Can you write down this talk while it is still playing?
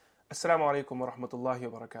Assalamu alaikum wa rahmatullahi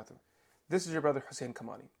wa barakatuh. This is your brother Hussein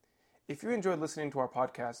Kamani. If you enjoyed listening to our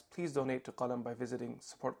podcast, please donate to Qalam by visiting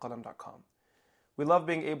supportqalam.com. We love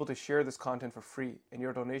being able to share this content for free, and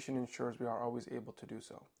your donation ensures we are always able to do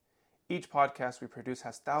so. Each podcast we produce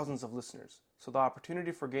has thousands of listeners, so the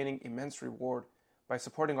opportunity for gaining immense reward by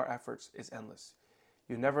supporting our efforts is endless.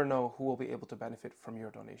 You never know who will be able to benefit from your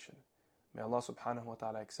donation. May Allah subhanahu wa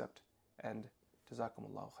ta'ala accept, and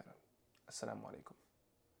jazakumullahu khairan. Assalamu alaikum.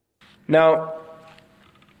 Now,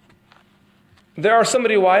 there are some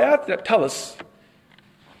riwayat that tell us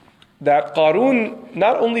that Qarun,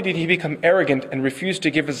 not only did he become arrogant and refuse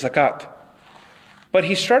to give his zakat, but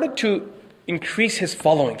he started to increase his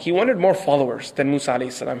following. He wanted more followers than Musa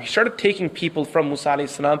alayhi salam. He started taking people from Musa alayhi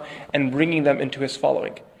salam and bringing them into his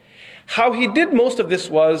following. How he did most of this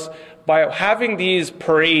was by having these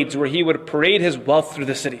parades where he would parade his wealth through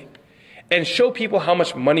the city and show people how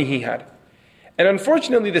much money he had. And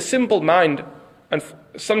unfortunately, the simple mind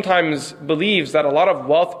sometimes believes that a lot of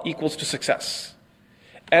wealth equals to success.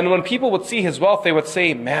 And when people would see his wealth, they would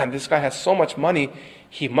say, man, this guy has so much money,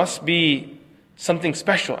 he must be something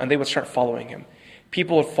special. And they would start following him.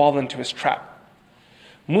 People would fall into his trap.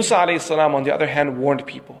 Musa alayhi salam, on the other hand, warned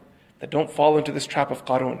people that don't fall into this trap of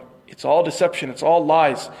Qarun. It's all deception, it's all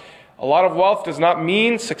lies. A lot of wealth does not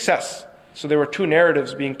mean success. So there were two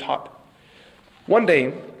narratives being taught. One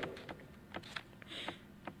day,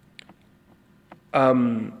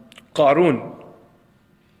 Qarun,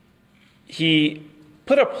 he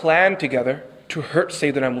put a plan together to hurt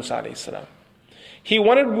Sayyidina Musa alayhi salam. He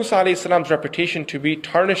wanted Musa alayhi salam's reputation to be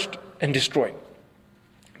tarnished and destroyed.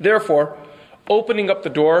 Therefore, opening up the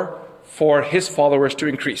door for his followers to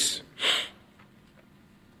increase.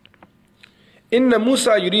 Inna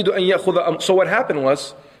Musa yuridu an yakhudha. So what happened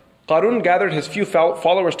was, Qarun gathered his few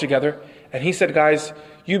followers together, and he said, guys,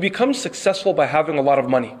 you become successful by having a lot of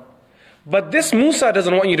money. But this Musa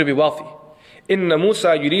doesn't want you to be wealthy. Inna Musa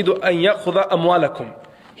yuridu an yakhudha amwalakum.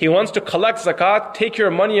 He wants to collect zakat, take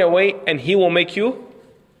your money away, and he will make you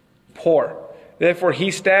poor. Therefore,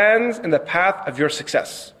 he stands in the path of your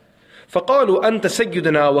success. فَقَالُوا أَنْتَ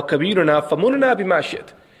سَيِّدُنَا وَكَبِيرُنَا فَمُرْنَا بِمَا شِئْتَ.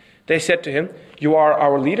 They said to him, you are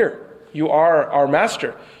our leader, you are our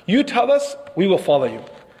master. You tell us, we will follow you.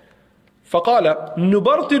 فقال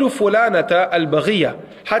نبرطل فلانة البغية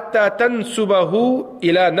حتى تنسبه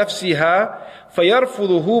إلى نفسها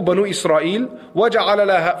فيرفضه بنو إسرائيل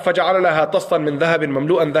فجعل لها طسطا من ذهب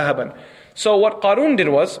مملوءا ذهبا. So what Qarun did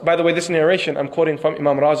was, by the way, this narration, I'm quoting from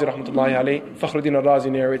Imam Razi rahmatullahi alayhi, Fakhruddin al-Razi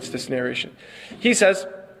narrates this narration. He says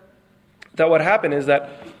that what happened is that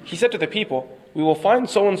he said to the people, we will find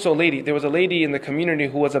so-and-so lady. There was a lady in the community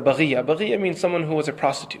who was a baghiya. Baghiya means someone who was a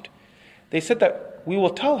prostitute. They said that we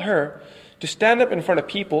will tell her to stand up in front of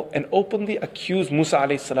people and openly accuse Musa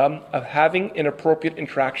alayhi salam of having inappropriate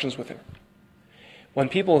interactions with him. When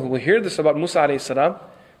people will hear this about Musa alayhi salam,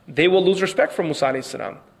 they will lose respect for Musa alayhi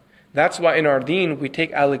salam. That's why in our deen we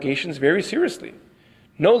take allegations very seriously.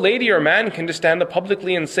 No lady or man can just stand up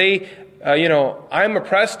publicly and say, I'm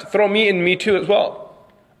oppressed, throw me in me too as well.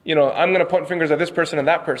 I'm going to point fingers at this person and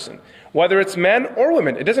that person. Whether it's men or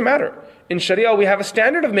women, it doesn't matter. In Sharia, we have a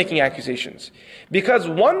standard of making accusations. Because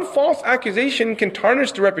one false accusation can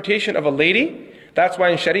tarnish the reputation of a lady. That's why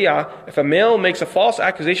in Sharia, if a male makes a false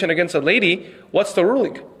accusation against a lady, what's the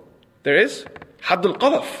ruling? There is Haddul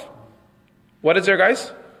Qadhaf. What is there,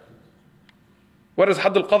 guys? What does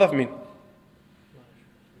Haddul Qadhaf mean?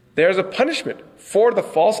 There's a punishment for the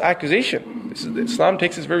false accusation. Islam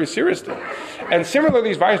takes this very seriously. And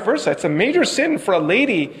similarly, vice versa. It's a major sin for a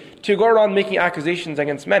lady to go around making accusations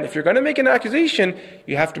against men. If you're going to make an accusation,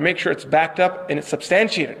 you have to make sure it's backed up and it's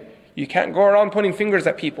substantiated. You can't go around pointing fingers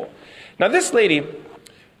at people. Now this lady,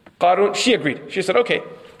 Qarun, she agreed. She said, okay.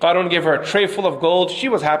 Qarun gave her a tray full of gold. She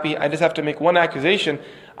was happy. I just have to make one accusation.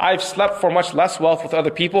 I've slept for much less wealth with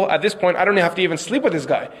other people. At this point, I don't have to even sleep with this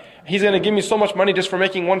guy. He's going to give me so much money just for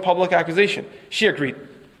making one public accusation. She agreed.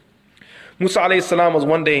 Musa alayhi salam was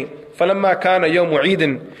one day, فَلَمَّا كَانَ يَوْمُ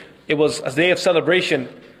عِيدٍ. It was a day of celebration.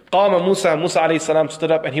 قَامَ Musa alayhi salam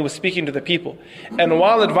stood up and he was speaking to the people. And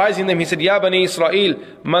while advising them, he said, يَا بَنِي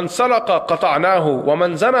إِسْرَائِيل مَنْ سَلَقَ قَطَعْنَاهُ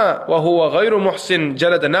وَمَنْ زَنَى وَهُوَ غَيْرُ مُحْسِنْ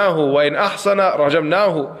جَلَدْنَاهُ وَإِنْ أَحْسَنَ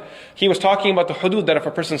رَجَمْنَاهُ. He was talking about the hudud, that if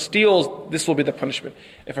a person steals, this will be the punishment.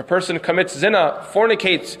 If a person commits zina,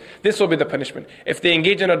 fornicates, this will be the punishment. If they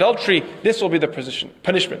engage in adultery, this will be the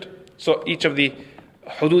punishment. So each of the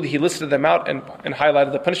hudud, he listed them out and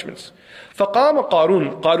highlighted the punishments. فَقَامَ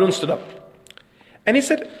Qarun stood up. And he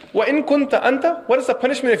said, وَإِن كُنْتَ أَنْتَ. What is the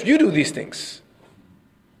punishment if you do these things?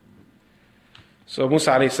 So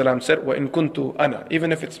Musa alayhi salam said, وَإِن كُنْتُ أَنَا.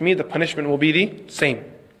 Even if it's me, the punishment will be the same.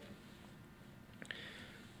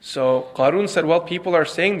 So Qarun said, well, people are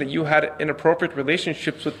saying that you had inappropriate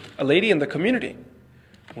relationships with a lady in the community.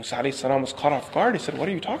 Musa alayhi salam was caught off guard. He said, what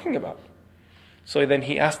are you talking about? So then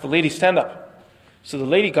he asked the lady, stand up. So the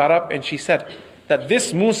lady got up and she said that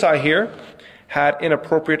this Musa here had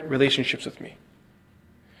inappropriate relationships with me.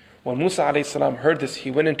 When Musa alayhi salam heard this, he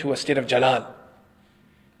went into a state of jalal.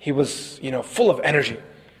 He was, full of energy.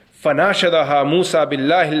 فَنَاشَدَهَا مُوسَى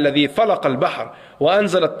بِاللَّهِ الَّذِي فَلَقَ الْبَحْرَ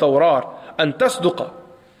وَأَنزَلَ التَّوْرَاةَ أَن تَصْدُقَ.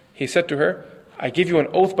 He said to her, I give you an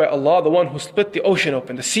oath by Allah, the one who split the ocean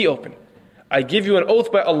open, the sea open. I give you an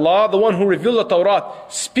oath by Allah, the one who revealed the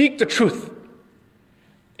Tawrat. Speak the truth.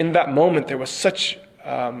 In that moment, there was such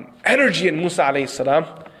energy in Musa alayhi salam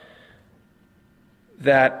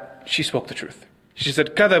that she spoke the truth. She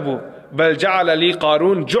said, كَذَبُوا بَلْ جَعَلَ لِي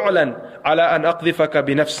قَارُونَ جُعْلًا عَلَىٰ أَنْ أَقْذِفَكَ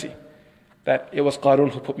بِنَفْسِي. That it was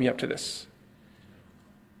Qarun who put me up to this.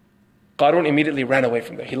 Qarun immediately ran away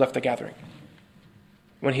from there. He left the gathering.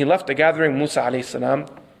 When he left the gathering, Musa alayhi salam,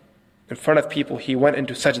 in front of people, he went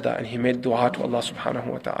into sajda and he made dua to Allah subhanahu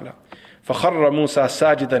wa ta'ala. فَخَرَّ مُوسَى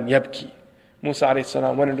سَاجِدًا يَبْكِي. Musa alayhi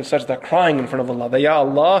salam went into sajda crying in front of Allah. That, Ya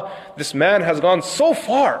Allah, this man has gone so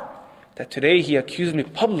far that today he accused me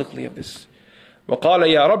publicly of this. وَقَالَ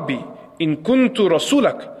يَا رَبِّي إِن كُنْتُ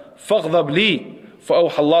رَسُولَكَ فَاغْضَبْ لِي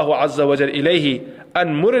فَأَوْحَى اللَّهُ عَزَّ وَجَلَ إِلَيْهِ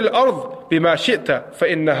أَن مُرِ الْأَرْضِ بِمَا شِئْتَ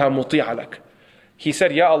فَإِنَّهَا مُطِيعَ لَكَ. He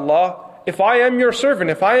said, Ya Allah, if I am your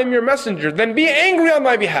servant, if I am your messenger, then be angry on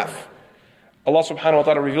my behalf. Allah subhanahu wa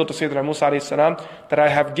ta'ala revealed to Sayyidina Musa alayhi salam that I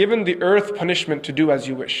have given the earth punishment to do as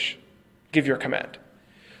you wish. Give your command.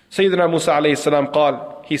 Sayyidina Musa alayhi salam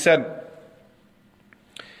قال, he said,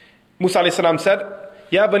 Musa alayhi salam said,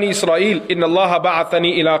 يا بني إسرائيل إن الله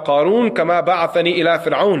بعثني إلى قارون كما بعثني إلى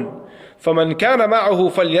فرعون فمن كان معه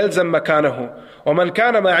فليلزم مكانه ومن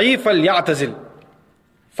كان معي فليعتزل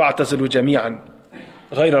فاعتزلوا جميعا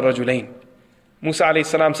غير الرجلين. Musa alayhi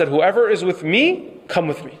salam said, whoever is with me, come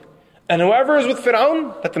with me. And whoever is with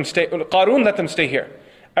Fir'aun, let them stay. Qarun, let them stay here.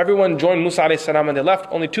 Everyone joined Musa alayhi salam and they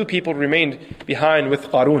left. Only 2 people remained behind with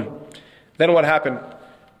Qarun. Then what happened?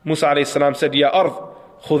 Musa alayhi salam said, Ya ard,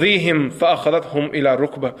 khudihim fa'akhadathum ila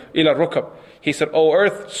rukab. He said, O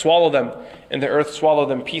earth, swallow them. And the earth swallowed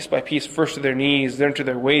them piece by piece, first to their knees, then to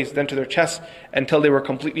their waist, then to their chests, until they were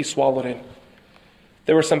completely swallowed in.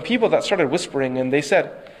 There were some people that started whispering, and they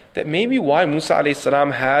said that maybe why Musa alayhi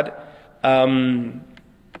salam had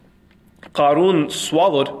Qarun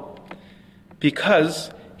swallowed,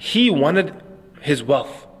 because he wanted his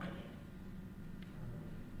wealth.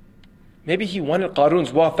 Maybe he wanted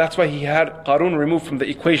Qarun's wealth, that's why he had Qarun removed from the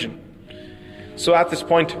equation. So at this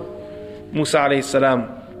point, Musa alayhi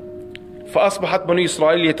salam, فأصبحت بني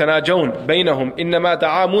إسرائيل يتناجون بينهم إنما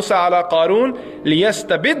دعا موسى على قارون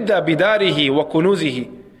ليستبد بداره وكنوزه,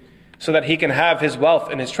 so that he can have his wealth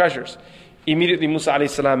and his treasures. Immediately Musa alayhi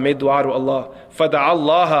salam made dua to Allah. فدعا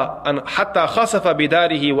الله أن حتى خسف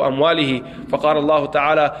بداره وأمواله فقال الله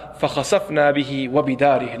تعالى فخسفنا به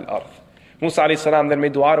وبداره الأرض. Musa alayhi salam then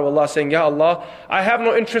made dua to Allah saying, Ya Allah, I have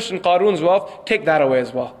no interest in Qarun's wealth, take that away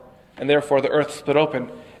as well. And therefore the earth split open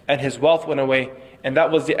and his wealth went away. And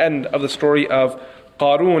that was the end of the story of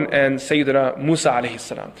Qarun and Sayyidina Musa alayhi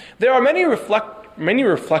salam. There are many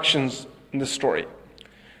reflections in this story.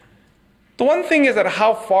 The one thing is that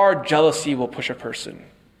how far jealousy will push a person.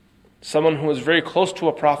 Someone who is very close to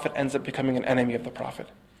a prophet ends up becoming an enemy of the prophet.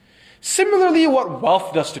 Similarly, what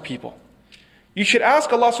wealth does to people. You should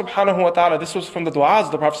ask Allah subhanahu wa ta'ala, this was from the du'as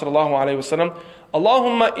of the Prophet sallallahu alayhi wa sallam,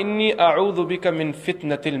 Allahumma inni a'udhu bika min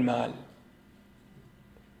fitnatil mal.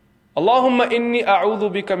 Allahumma inni a'udhu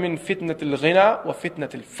bika min fitnatil ghina wa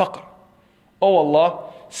fitnatil faqr. Oh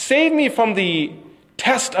Allah, save me from the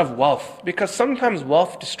test of wealth, because sometimes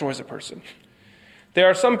wealth destroys a person. There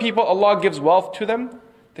are some people, Allah gives wealth to them,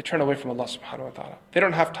 they turn away from Allah subhanahu wa ta'ala. They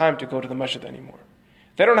don't have time to go to the masjid anymore.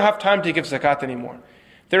 They don't have time to give zakat anymore.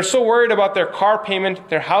 They're so worried about their car payment,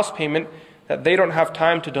 their house payment, that they don't have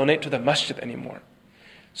time to donate to the masjid anymore.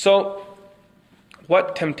 So,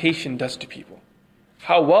 what temptation does to people.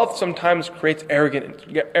 How wealth sometimes creates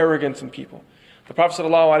arrogance in people. The Prophet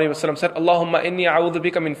ﷺ said, Allahumma inni a'udhu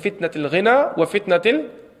bika min fitnatil ghina wa fitnatil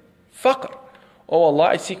faqr. Oh Allah,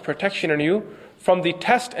 I seek protection in you from the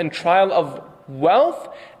test and trial of wealth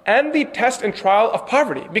and the test and trial of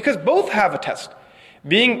poverty. Because both have a test.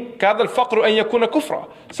 Being كَادَ الْفَقْرُ أَن يَكُونَ كُفْرًا.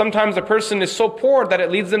 Sometimes a person is so poor that it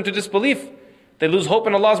leads them to disbelief. They lose hope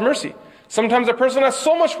in Allah's mercy. Sometimes a person has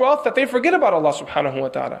so much wealth that they forget about Allah subhanahu wa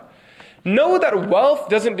ta'ala. Know that wealth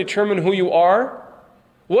doesn't determine who you are.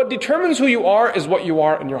 What determines who you are is what you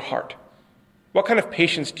are in your heart. What kind of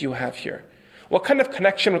patience do you have here? What kind of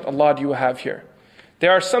connection with Allah do you have here?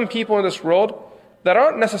 There are some people in this world that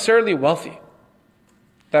aren't necessarily wealthy.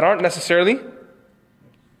 that aren't necessarily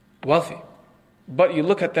wealthy. But you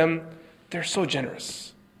look at them, they're so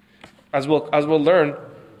generous. As we'll learn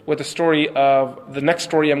with the story of, the next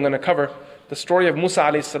story I'm going to cover, the story of Musa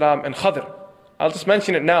alayhi salam and Khadr. I'll just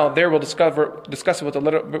mention it now, there we'll discuss it with a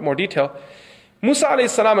little bit more detail. Musa alayhi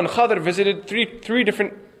salam and Khadr visited three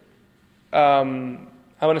different,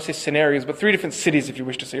 I want to say scenarios, but 3 different cities if you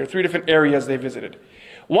wish to say, or 3 different areas they visited.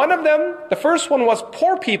 One of them, the first one was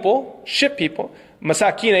poor people, ship people,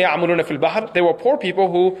 masakina ya'amuluna fil bahr. They were poor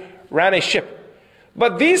people who ran a ship.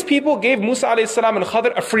 But these people gave Musa alayhi salam and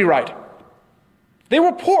Khadr a free ride. They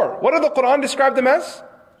were poor. What did the Quran describe them as?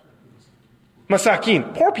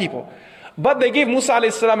 Masakin, poor people. But they gave Musa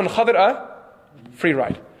alayhi salam and Khadr a free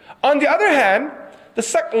ride. On the other hand,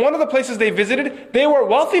 one of the places they visited, they were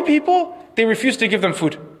wealthy people, they refused to give them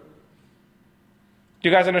food. Do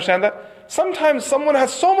you guys understand that? Sometimes someone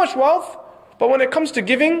has so much wealth, but when it comes to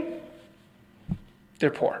giving, they're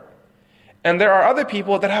poor. And there are other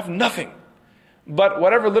people that have nothing. But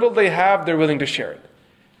whatever little they have, they're willing to share it.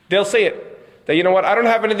 They'll say it. That, you know what, I don't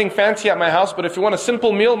have anything fancy at my house, but if you want a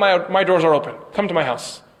simple meal, my doors are open. Come to my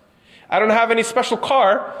house. I don't have any special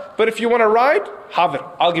car, but if you want a ride, hadir,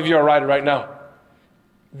 I'll give you a ride right now.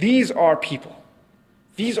 These are people.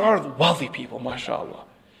 These are wealthy people, mashallah.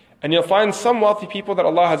 And you'll find some wealthy people that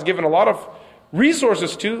Allah has given a lot of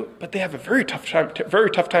resources to, but they have a very tough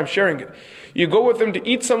time sharing it. You go with them to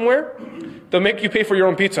eat somewhere, they'll make you pay for your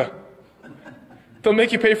own pizza. They'll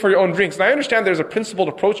make you pay for your own drinks. And I understand there's a principled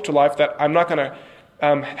approach to life that I'm not going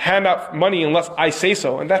to hand out money unless I say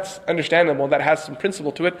so. And that's understandable. That has some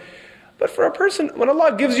principle to it. But for a person, when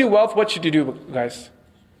Allah gives you wealth, what should you do, guys?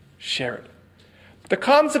 Share it. The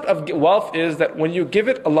concept of wealth is that when you give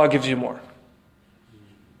it, Allah gives you more.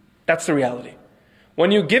 That's the reality.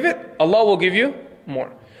 When you give it, Allah will give you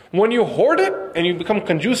more. When you hoard it and you become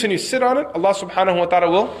conjuice and you sit on it, Allah subhanahu wa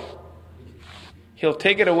ta'ala will... He'll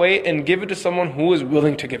take it away and give it to someone who is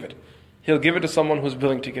willing to give it. He'll give it to someone who's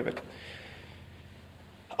willing to give it.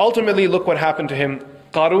 Ultimately, look what happened to him.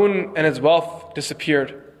 Qarun and his wealth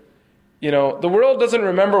disappeared. You know, the world doesn't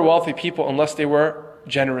remember wealthy people unless they were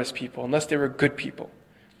generous people, unless they were good people.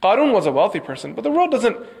 Qarun was a wealthy person, but the world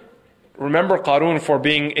doesn't remember Qarun for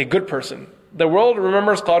being a good person. The world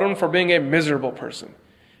remembers Qarun for being a miserable person.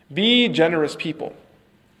 Be generous people.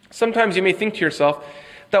 Sometimes you may think to yourself,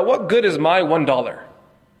 that what good is my $1?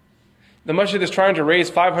 The masjid is trying to raise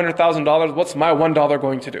 $500,000. What's my $1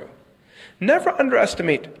 going to do? Never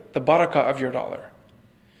underestimate the barakah of your dollar.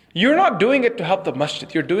 You're not doing it to help the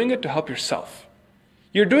masjid. You're doing it to help yourself.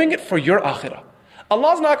 You're doing it for your akhirah.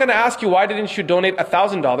 Allah's not going to ask you, why didn't you donate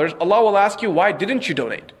 $1,000? Allah will ask you, why didn't you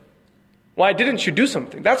donate? Why didn't you do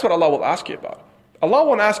something? That's what Allah will ask you about. Allah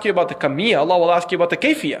won't ask you about the kamiyah. Allah will ask you about the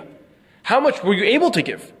kayfiyah. How much were you able to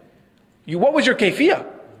give? What was your kayfiyah?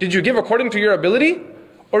 Did you give according to your ability?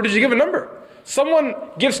 Or did you give a number? Someone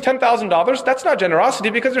gives $10,000, that's not generosity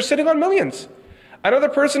because they're sitting on millions. Another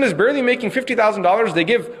person is barely making $50,000, they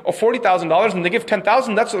give $40,000 and they give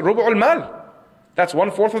 $10,000, that's rubu'ul mal. That's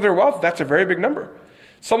 1/4 of their wealth, that's a very big number.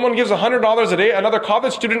 Someone gives $100 a day, another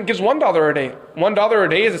college student gives $1 a day. $1 a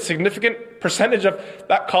day is a significant percentage of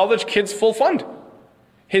that college kid's full fund.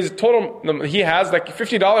 His total, he has like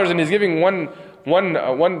 $50 and he's giving $1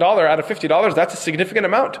 out of $50, that's a significant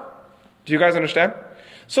amount. Do you guys understand?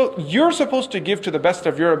 So you're supposed to give to the best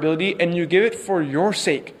of your ability and you give it for your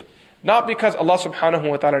sake. Not because Allah subhanahu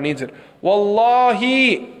wa ta'ala needs it.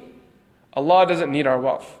 Wallahi, Allah doesn't need our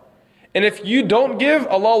wealth. And if you don't give,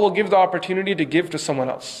 Allah will give the opportunity to give to someone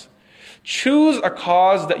else. Choose a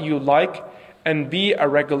cause that you like and be a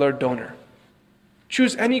regular donor.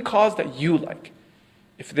 Choose any cause that you like.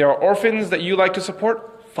 If there are orphans that you like to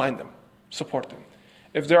support, find them. Support them.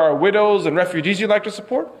 If there are widows and refugees you'd like to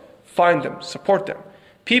support, find them, support them.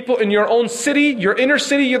 People in your own city, your inner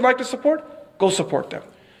city you'd like to support, go support them.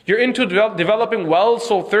 You're into developing wells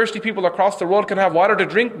so thirsty people across the world can have water to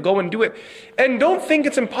drink, go and do it. And don't think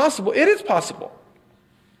it's impossible, it is possible.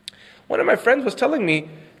 One of my friends was telling me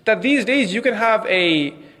that these days you can have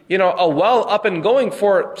a well up and going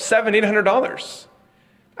for $700-800.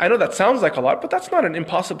 I know that sounds like a lot, but that's not an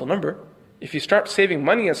impossible number. If you start saving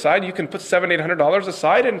money aside, you can put $700-800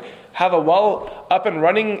 aside and have a well up and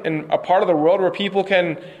running in a part of the world where people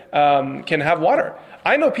can have water.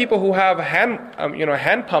 I know people who have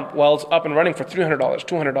hand pump wells up and running for $300,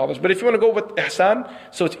 $200. But if you want to go with ihsan,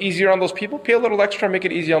 so it's easier on those people, pay a little extra, make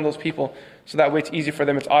it easy on those people, so that way it's easy for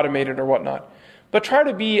them, it's automated or whatnot. But try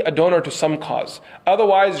to be a donor to some cause.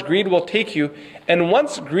 Otherwise, greed will take you, and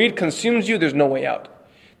once greed consumes you, there's no way out.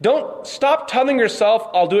 Don't stop telling yourself,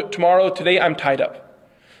 I'll do it tomorrow, today I'm tied up.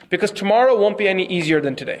 Because tomorrow won't be any easier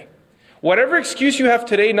than today. Whatever excuse you have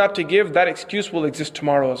today not to give, that excuse will exist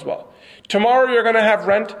tomorrow as well. Tomorrow you're going to have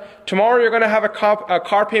rent. Tomorrow you're going to have a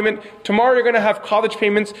car payment. Tomorrow you're going to have college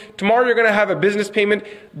payments. Tomorrow you're going to have a business payment.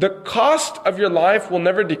 The cost of your life will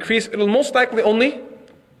never decrease. It'll most likely only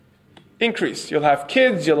increase. You'll have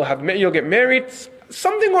kids. You'll get married.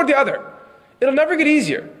 Something or the other. It'll never get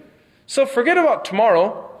easier. So forget about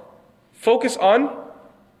tomorrow. Focus on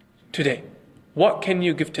today. What can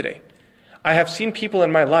you give today? I have seen people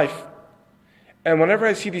in my life, and whenever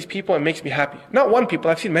I see these people, it makes me happy. Not one people,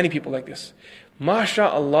 I've seen many people like this.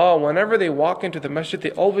 MashaAllah, whenever they walk into the masjid,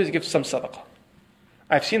 they always give some sadaqah.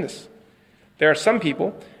 I've seen this. There are some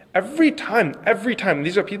people, every time,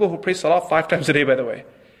 these are people who pray salah 5 times a day, by the way.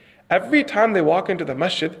 Every time they walk into the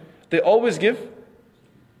masjid, they always give.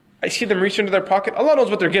 I see them reach into their pocket. Allah knows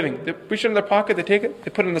what they're giving. They reach into their pocket, they take it, they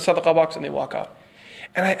put it in the sadaqah box, and they walk out.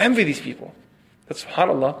 And I envy these people. That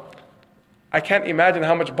subhanAllah, I can't imagine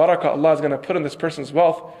how much barakah Allah is going to put in this person's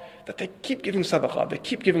wealth, that they keep giving sadaqah, they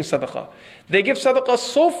keep giving sadaqah. They give sadaqah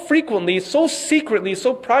so frequently, so secretly,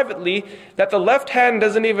 so privately, that the left hand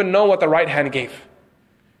doesn't even know what the right hand gave.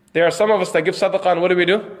 There are some of us that give sadaqah, and what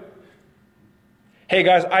do? Hey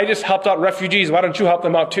guys, I just helped out refugees, why don't you help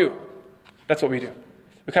them out too? That's what we do.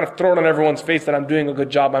 We kind of throw it on everyone's face that I'm doing a good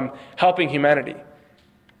job, I'm helping humanity.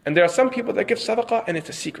 And there are some people that give sadaqah, and it's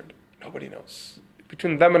a secret. Nobody knows.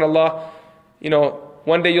 Between them and Allah,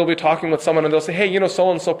 one day you'll be talking with someone and they'll say, hey,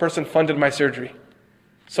 so-and-so person funded my surgery.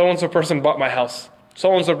 So-and-so person bought my house.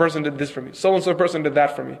 So-and-so person did this for me. So-and-so person did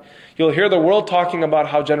that for me. You'll hear the world talking about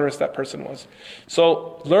how generous that person was.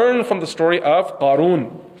 So learn from the story of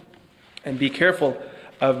Qarun and be careful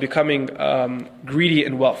of becoming greedy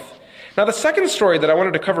in wealth. Now the second story that I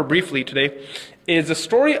wanted to cover briefly today is the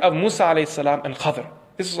story of Musa alayhi salam and Khadr.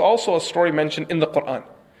 This is also a story mentioned in the Quran.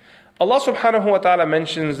 Allah subhanahu wa ta'ala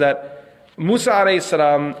mentions that Musa alayhi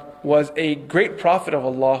salam was a great prophet of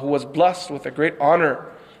Allah who was blessed with a great honor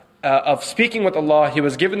of speaking with Allah. He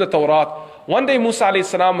was given the Torah. One day Musa alayhi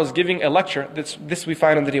salam was giving a lecture. This we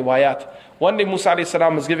find in the riwayat. One day Musa alayhi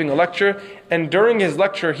salam was giving a lecture, and during his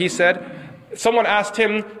lecture he said, someone asked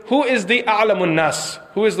him, who is the a'lamun nas?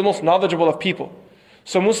 Who is the most knowledgeable of people?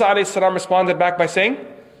 So Musa alayhi salam responded back by saying,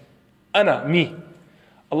 Ana, me.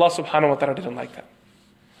 Allah subhanahu wa ta'ala didn't like that.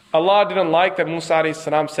 Allah didn't like that Musa alayhi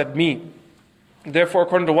salam said me. Therefore,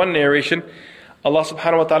 according to one narration, Allah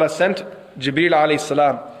subhanahu wa ta'ala sent Jibreel alayhi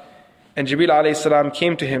salam. And Jibreel alayhi salam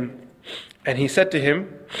came to him. And he said to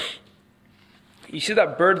him, you see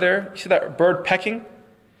that bird there? You see that bird pecking?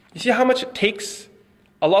 You see how much it takes?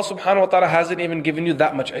 Allah subhanahu wa ta'ala hasn't even given you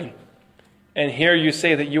that much ilm. And here you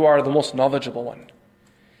say that you are the most knowledgeable one.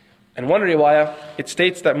 And one riwayah, it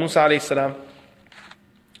states that Musa alayhi salam,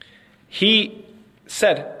 he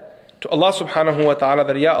said to Allah subhanahu wa ta'ala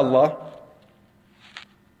that, Ya Allah,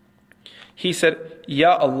 he said,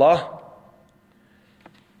 Ya Allah,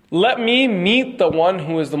 let me meet the one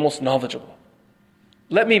who is the most knowledgeable.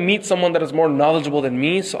 Let me meet someone that is more knowledgeable than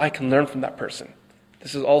me so I can learn from that person.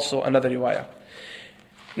 This is also another riwayah.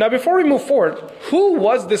 Now before we move forward, who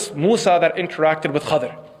was this Musa that interacted with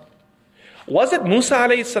Khadr? Was it Musa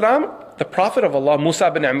alayhi salam, the prophet of Allah, Musa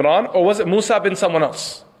bin Imran, or was it Musa bin someone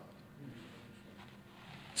else?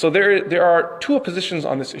 So there are two positions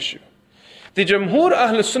on this issue. The Jamhur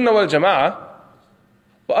Ahl Sunnah wal Jama'ah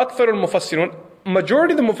wa Akthar al-Mufassirun,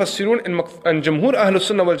 majority of the Mufassirun and Jamhur Ahl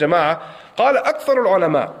Sunnah wal Jama'ah قال أكثر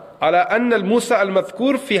العلماء على أن الموسى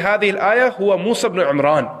المذكور في هذه الآية هو موسى بن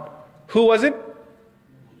عمران. Who was it?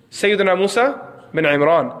 Sayyidina Musa bin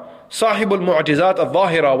Imran, صاحب المعجزات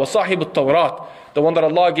الظاهرة وصاحب التوراة, the one that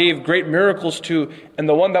Allah gave great miracles to and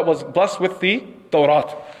the one that was blessed with the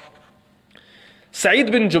Torah.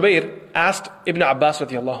 Sa'id bin Jubair asked Ibn Abbas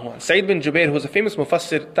radiallahu anhu. Sa'id bin Jubair, who was a famous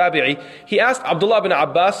mufassir, tabi'i, he asked Abdullah bin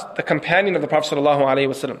Abbas, the companion of the Prophet sallallahu alayhi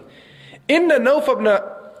wa sallam, إن نوف بن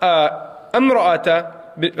أمرأة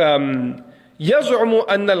يزعم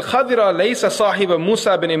أن الخضر ليس صاحب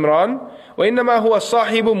موسى بن إمران وإنما هو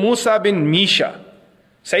صاحب موسى بن ميشا.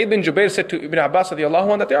 Sa'id bin Jubair said to Ibn Abbas radiallahu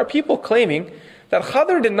anhu that there are people claiming that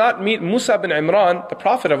Khadr did not meet Musa bin Imran, the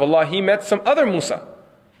Prophet of Allah, he met some other Musa.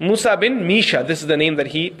 Musa bin Misha, this is the name that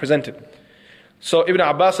he presented. So Ibn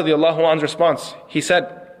Abbas radiallahu anhu's response, he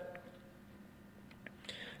said,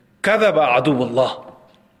 كَذَبَ عَدُوُّ اللَّهِ.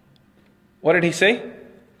 What did he say?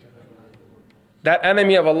 That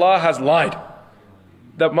enemy of Allah has lied.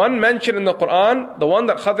 The one mentioned in the Quran, the one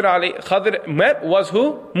that Khadr met was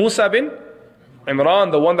who? Musa bin Imran,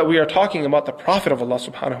 the one that we are talking about, the Prophet of Allah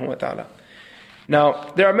subhanahu wa ta'ala.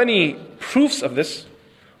 Now, there are many proofs of this.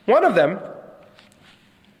 One of them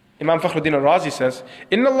Imam Fakhruddin al-Razi says,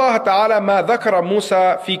 إِنَّ اللَّهَ تَعَالَى مَا ذَكَرَ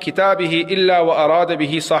مُوسَى فِي كِتَابِهِ إِلَّا وَأَرَادَ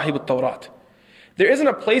بِهِ صَاحِبُ التَّوْرَاتِ. There isn't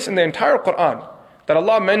a place in the entire Quran that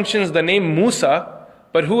Allah mentions the name Musa,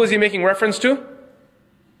 but who is He making reference to?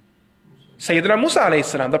 Sayyidina Musa alayhi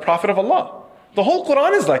salam, the Prophet of Allah. The whole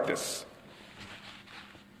Quran is like this.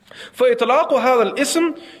 فَإِطْلَاقُ هَذَا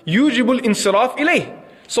الْإِسْمِ يُوجِبُ الْإِنصِرَافِ إِلَيْهِ.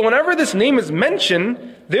 So whenever this name is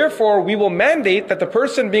mentioned, therefore we will mandate that the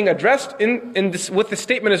person being addressed with this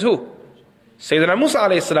statement is who? Sayyidina Musa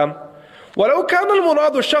alayhi salam. ولو كان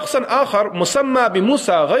المراد شخصا آخر مسمى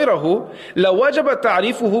بموسى غيره لوجب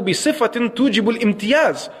تعريفه بصفة توجب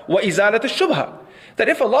الامتياز وإزالة الشبهة. That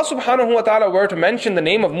if Allah subhanahu wa ta'ala were to mention the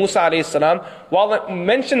name of Musa alayhi salam, while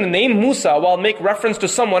mention the name Musa while make reference to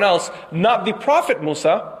someone else, not the Prophet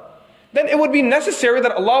Musa, then it would be necessary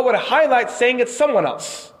that Allah would highlight saying it's someone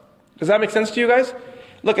else. Does that make sense to you guys?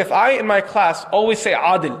 Look, if I in my class always say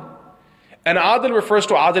Adil, and Adil refers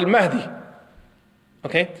to Adil Mahdi,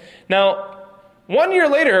 okay? Now, 1 year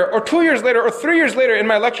later, or 2 years later, or 3 years later in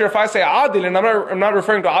my lecture, if I say Adil, and I'm not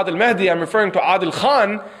referring to Adil Mahdi, I'm referring to Adil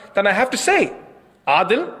Khan, then I have to say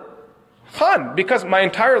Adil Khan, because my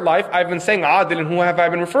entire life I've been saying Adil, and who have I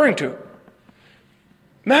been referring to?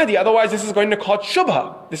 Mahdi. Otherwise this is going to cause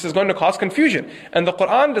shubha, this is going to cause confusion, and the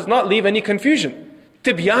Quran does not leave any confusion.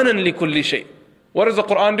 Tibyanan li kulli shay. What does the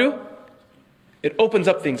Quran do? It opens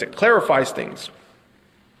up things, it clarifies things.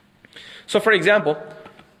 So for example,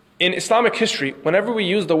 in Islamic history, whenever we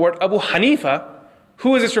use the word Abu Hanifa,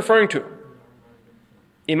 who is this referring to?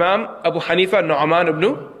 Imam Abu Hanifa Nu'man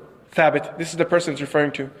ibn Thabit. This is the person it's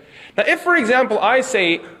referring to. Now if for example I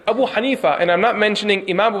say Abu Hanifa, and I'm not mentioning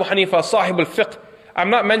Imam Abu Hanifa Sahib al-Fiqh, I'm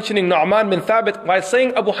not mentioning Nu'man bin Thabit, while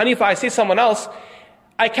saying Abu Hanifa I say someone else,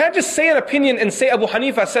 I can't just say an opinion and say Abu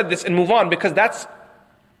Hanifa said this and move on, because it's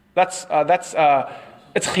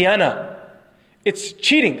khiyana. It's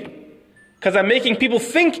cheating. Because I'm making people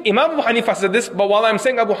think Imam Abu Hanifa said this, but while I'm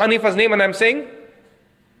saying Abu Hanifa's name and I'm saying,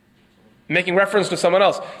 making reference to someone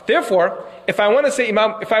else. Therefore, if I want to say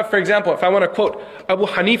for example, if I want to quote Abu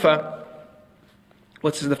Hanifa,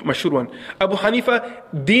 what's the mashhur one? Abu Hanifa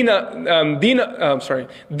Din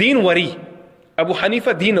Wari. Abu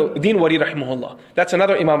Hanifa Din Wari rahimahullah. That's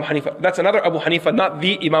another Imam Hanifa. That's another Abu Hanifa, not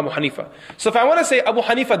the Imam Hanifa. So if I want to say Abu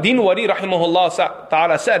Hanifa Din Wari rahimahullah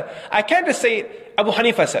ta'ala said, I can't just say Abu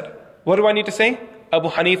Hanifa said. What do I need to say? Abu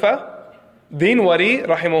Hanifa Din Wari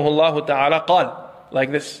rahimahullah ta'ala qal.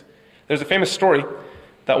 Like this. There's a famous story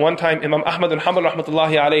that one time Imam Ahmad bin Hanbal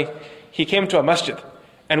rahmatullahi alayh, he came to a masjid.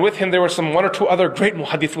 And with him there were some 1 or 2 other great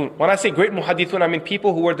muhadithun. When I say great muhadithun, I mean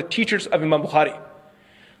people who were the teachers of Imam Bukhari.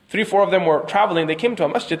 3, 4 of them were traveling, they came to a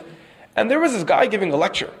masjid, and there was this guy giving a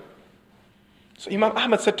lecture. So Imam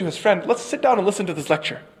Ahmad said to his friend, let's sit down and listen to this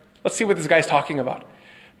lecture. Let's see what this guy's talking about.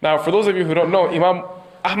 Now for those of you who don't know, Imam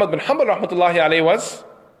Ahmad bin Hanbal rahmatullahi alayhi was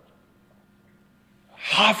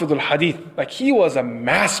Hafidul Hadith. Like he was a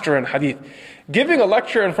master in Hadith. Giving a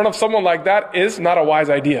lecture in front of someone like that is not a wise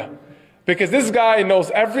idea. Because this guy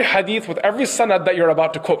knows every Hadith with every sanad that you're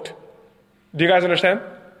about to quote. Do you guys understand?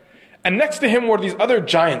 And next to him were these other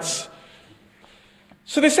giants.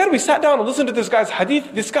 So they said, we sat down and listened to this guy's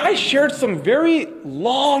hadith. This guy shared some very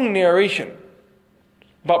long narration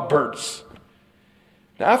about birds.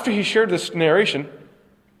 Now after he shared this narration,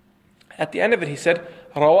 at the end of it he said,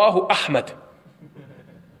 Rawahu Ahmad.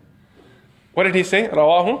 What did he say?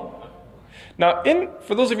 Rawahu? Now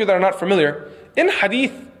for those of you that are not familiar, in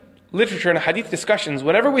hadith literature and hadith discussions,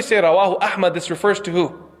 whenever we say Rawahu Ahmad, this refers to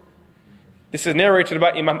who? This is narrated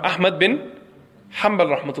by Imam Ahmad bin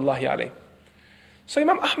Hanbal rahmatullahi alayh. So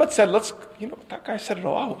Imam Ahmad said, that guy said,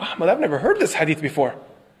 Rawahu Ahmad, I've never heard this hadith before.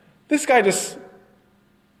 This guy just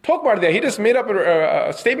spoke about it. He just made up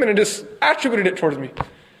a statement and just attributed it towards me.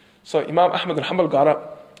 So Imam Ahmad bin Hanbal got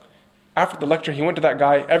up. After the lecture, he went to that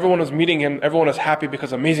guy. Everyone was meeting him. Everyone was happy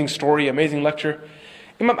because amazing story, amazing lecture.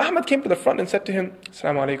 Imam Ahmad came to the front and said to him,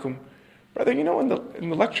 Assalamu alaikum. Brother, in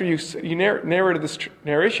the lecture you narrated this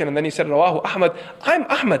narration, and then he said, Rawahu Ahmad. I'm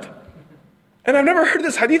Ahmad. And I've never heard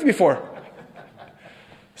this hadith before.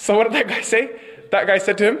 So what did that guy say? That guy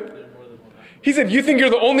said to him, he said, you think you're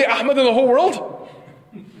the only Ahmad in the whole world?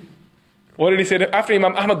 What did he say? After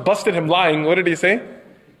Imam Ahmad busted him lying, what did he say?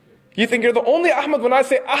 You think you're the only Ahmad? When I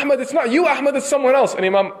say Ahmad, it's not you Ahmad, it's someone else. And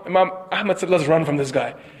Imam Ahmad said, let's run from this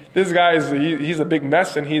guy. This guy he's a big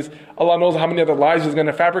mess, and Allah knows how many other lies he's going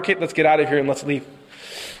to fabricate. Let's get out of here and let's leave.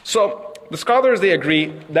 So the scholars, they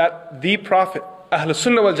agree that the Prophet, Ahlul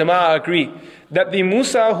Sunnah wal Jama'ah agree that the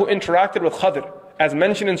Musa who interacted with Khadr, as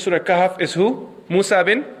mentioned in Surah Kahf, is who? Musa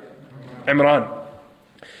bin Imran.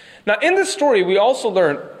 Now in this story we also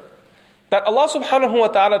learn that Allah subhanahu wa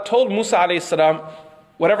ta'ala told Musa alayhi salam,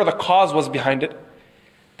 whatever the cause was behind it,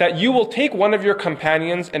 that you will take one of your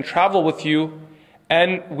companions and travel with you,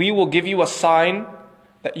 and we will give you a sign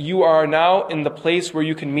that you are now in the place where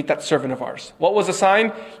you can meet that servant of ours. What was the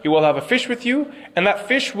sign? You will have a fish with you, and that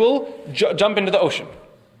fish will jump into the ocean.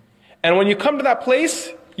 And when you come to that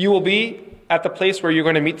place, you will be at the place where you're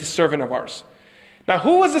going to meet the servant of ours. Now,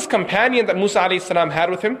 who was this companion that Musa alayhi salam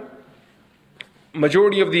had with him?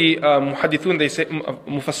 Majority of the muhaddithun,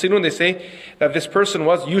 mufassirun, they say that this person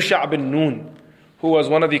was Yusha' bin Nun, who was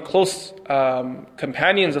one of the close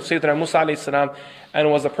companions of Sayyidina Musa alayhi salam,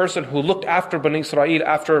 and was the person who looked after Bani Israel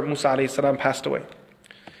after Musa alayhi salam passed away.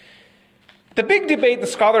 The big debate the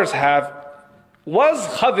scholars have, was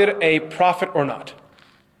Khadir a prophet or not?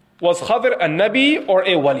 Was Khadir a Nabi or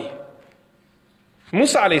a Wali?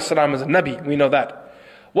 Musa alayhi salam is a Nabi, we know that.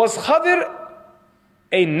 Was Khadir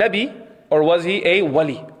a Nabi or was he a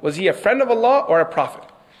Wali? Was he a friend of Allah or a prophet?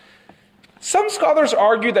 Some scholars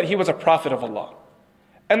argue that he was a prophet of Allah.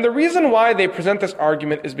 And the reason why they present this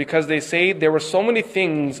argument is because they say there were so many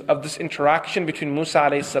things of this interaction between Musa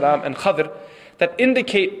alayhi salam and Khadir that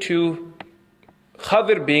indicate to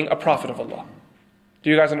Khadir being a prophet of Allah. Do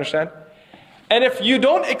you guys understand? And if you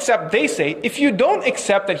don't accept, they say, if you don't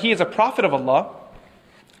accept that he is a prophet of Allah,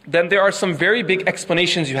 then there are some very big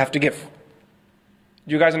explanations you have to give.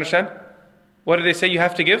 Do you guys understand? What do they say you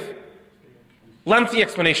have to give? Lengthy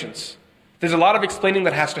explanations. There's a lot of explaining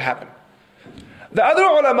that has to happen. The other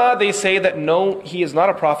ulama, they say that no, he is not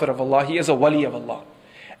a prophet of Allah, he is a wali of Allah.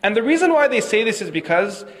 And the reason why they say this is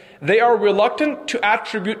because they are reluctant to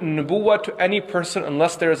attribute nubuwwah to any person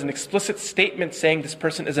unless there is an explicit statement saying this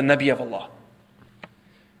person is a nabi of Allah.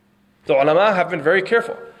 The ulama have been very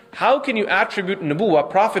careful. How can you attribute nubuwwah,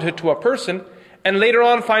 prophethood, to a person and later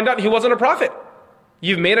on find out he wasn't a prophet?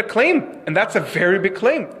 You've made a claim, and that's a very big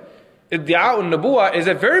claim. Idda'a'un nubuwwah is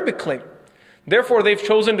a very big claim. Therefore, they've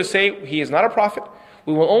chosen to say he is not a prophet.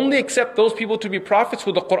 We will only accept those people to be prophets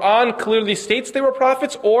who the Quran clearly states they were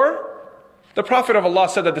prophets, or the Prophet of Allah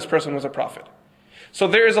said that this person was a prophet. So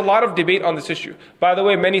there is a lot of debate on this issue. By the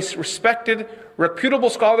way, many respected, reputable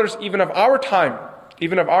scholars, even of our time,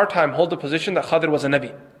 hold the position that Khadir was a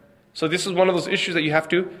Nabi. So this is one of those issues that you have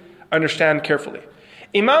to understand carefully.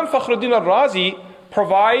 Imam Fakhruddin al-Razi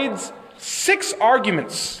provides 6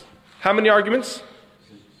 arguments. How many arguments?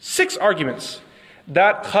 6 arguments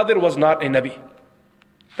that Khadir was not a Nabi,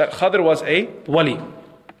 that Khadir was a Wali.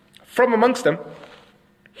 From amongst them,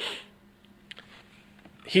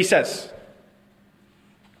 he says,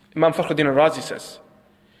 Imam Fakhruddin al-Razi says,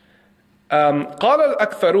 قال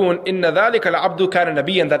الأكثرون إن ذلك العبد كان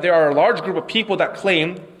نبيا, that there are a large group of people that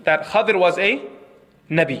claim that Khadir was a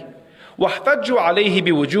Nabi. واحتجوا عليه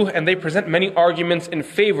بوجوه, and they present many arguments in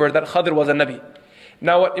favor that Khadir was a Nabi.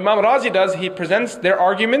 Now what Imam Razi does, he presents their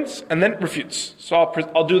arguments and then refutes. So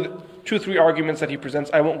I'll do 2-3 arguments that he presents.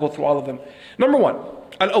 I won't go through all of them. Number 1,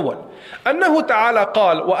 الأول أنه تعالى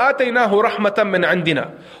قال وآتيناه رحمة من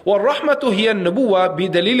عندنا والرحمة هي النبوة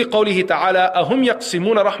بدليل قوله تعالى أهم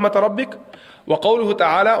يقسمون رحمة ربك وقوله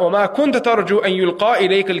تعالى وما كنت ترجو أن يلقى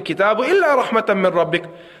إليك الكتاب إلا رحمة من ربك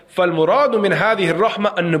فالمراد من هذه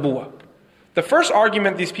الرحمة النبوة. The first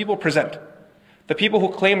argument these people present, the people who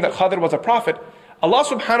claim that Khadir was a prophet, Allah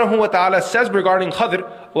subhanahu wa ta'ala says regarding Khadir,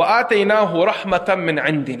 وَآتَيْنَاهُ رَحْمَةً مِّنْ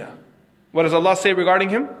عِنْدِنَا. What does Allah say regarding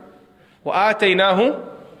him? وَآتَيْنَاهُ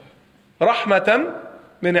رَحْمَةً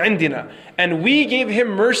مِّنْ عِنْدِنَا. And we gave him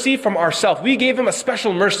mercy from ourselves. We gave him a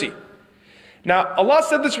special mercy. Now, Allah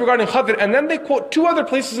said this regarding Khadir, and then they quote 2 other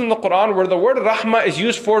places in the Quran where the word rahmah is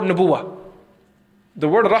used for nubuwah. The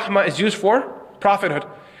word rahmah is used for prophethood.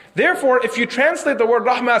 Therefore, if you translate the word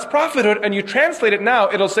rahmah as prophethood and you translate it now,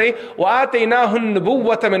 it'll say, وَآتَيْنَاهُ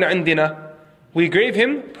النُّبُوَّةَ مِنْ عِنْدِنَا. We gave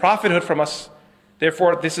him prophethood from us.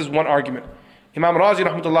 Therefore, this is one argument. Imam Razi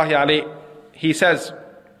rahmatullahi alayhi, he says,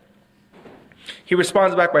 he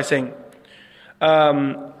responds back by saying,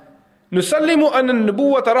 نُسَلِّمُ أَنَّ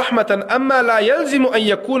النُّبُوَّةَ رَحْمَةً أَمَّا لَا يَلْزِمُ أَن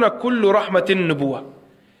يَكُونَ كُلُّ رَحْمَةٍ نُبُوَّةً.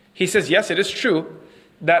 He says, yes, it is true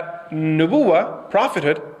that nubuwwah,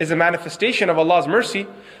 prophethood, is a manifestation of Allah's mercy,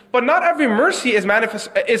 but not every mercy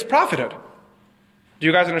is prophethood. Do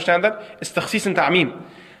you guys understand that? It's takhsis and ta'meem.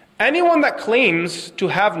 Anyone that claims to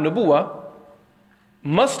have nubuwwah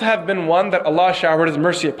must have been one that Allah showered His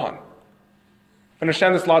mercy upon.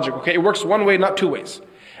 Understand this logic, okay? It works one way, not 2 ways.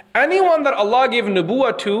 Anyone that Allah gave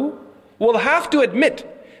nubuwwah to will have to admit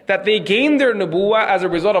that they gained their nubuwwah as a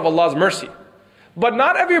result of Allah's mercy. But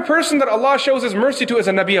not every person that Allah shows His mercy to is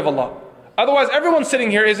a Nabi of Allah. Otherwise, everyone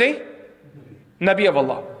sitting here is a Nabi of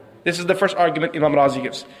Allah. This is the first argument Imam Razi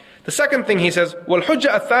gives. The second thing he says,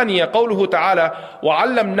 وَالْحُجَّةَ الثَّانِيَةَ قَوْلُهُ تَعَالَى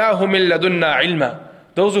وَعَلَّمْنَاهُ مِن لَّدُنَّا عِلْمًا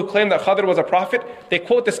Those who claim that Khadr was a prophet, they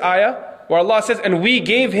quote this ayah where Allah says, and we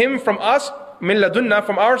gave him from us, min ladunna,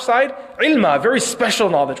 from our side, ilma, very special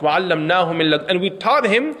knowledge. وَعَلَّمْنَاهُ مِن لَدُنَّا, and we taught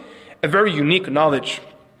him a very unique knowledge.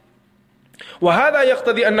 وهذا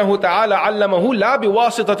يقتضي أنه تعالى علمه لا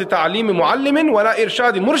بواسطة تعليم معلم ولا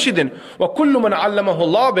إرشاد مرشد وكل من علمه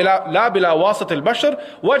الله لا بلا واسطة البشر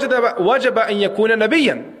وجب أن يكون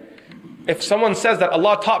نبيا. If someone says that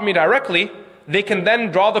Allah taught me directly, they can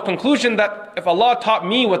then draw the conclusion that if Allah taught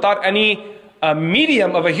me without any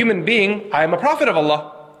medium of a human being, I am a prophet of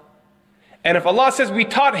Allah. And if Allah says we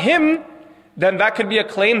taught him, then that could be a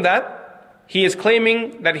claim that he is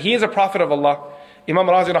claiming that he is a prophet of Allah. Imam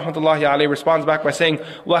Razi rahmatullahi alayhi responds back by saying,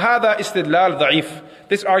 وَهَذَا إِسْتِدْلَالٌ ضَعِيفٌ.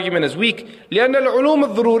 This argument is weak. لِأَنَّ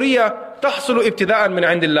الْعُلُومَ الضُّرُورِيَّةَ تَحْصُلُ ابْتِدَاءً مِنْ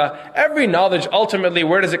عِنْدِ اللَّهِ. Every knowledge ultimately,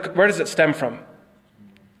 where does it stem from?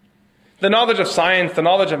 The knowledge of science, the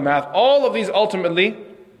knowledge of math, all of these ultimately,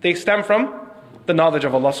 they stem from the knowledge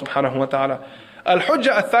of Allah subhanahu wa ta'ala.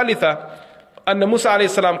 الحجة الثالثة أن موسى عليه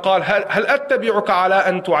السلام قال هل أتبعك على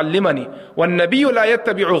أن تعلمني والنبي لا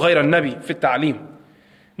يتبع غير النبي في التعليم.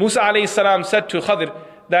 Musa alayhi salam said to Khadr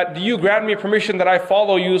that, do you grant me permission that I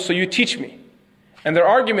follow you so you teach me? And their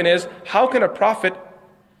argument is, how can a prophet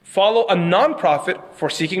follow a non-prophet for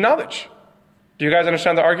seeking knowledge? Do you guys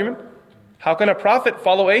understand the argument? How can a prophet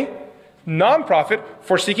follow a non-prophet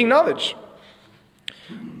for seeking knowledge?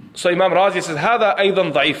 So Imam Razi says, هذا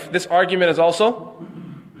أيضا ضعيف. This argument is also,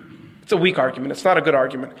 it's a weak argument. It's not a good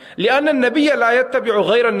argument. لأن النبي لا يتبع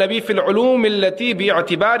غير النبي في العلوم التي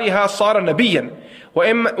باعتبارها صار نبيا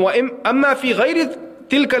أما في غير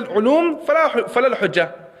تلك العلوم فلا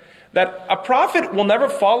الحجة. That a prophet will never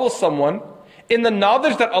follow someone in the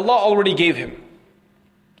knowledge that Allah already gave him.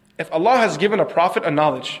 If Allah has given a prophet a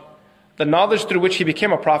knowledge, the knowledge through which he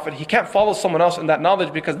became a prophet, he can't follow someone else in that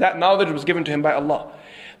knowledge because that knowledge was given to him by Allah.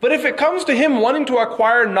 But if it comes to him wanting to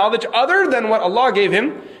acquire knowledge other than what Allah gave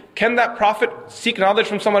him, can that prophet seek knowledge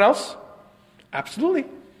from someone else? Absolutely.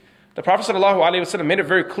 The Prophet ﷺ made it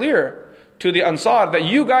very clear to the Ansar that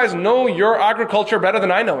you guys know your agriculture better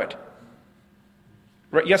than I know it.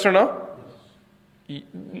 Right? Yes or no?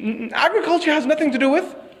 Agriculture has nothing to do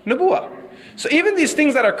with nubuwah. So even these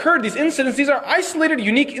things that occurred, these incidents, these are isolated,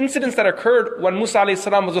 unique incidents that occurred when Musa a.s.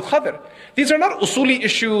 was with Khadr. These are not usuli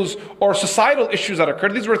issues or societal issues that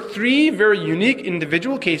occurred. These were three very unique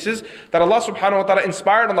individual cases that Allah subhanahu wa ta'ala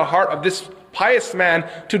inspired on the heart of this pious man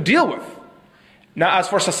to deal with. Now as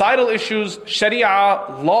for societal issues, sharia,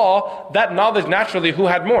 law, that knowledge naturally, who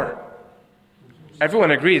had more?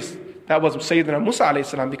 Everyone agrees. That was Sayyidina Musa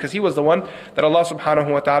a.s. because he was the one that Allah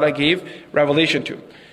subhanahu wa ta'ala gave revelation to.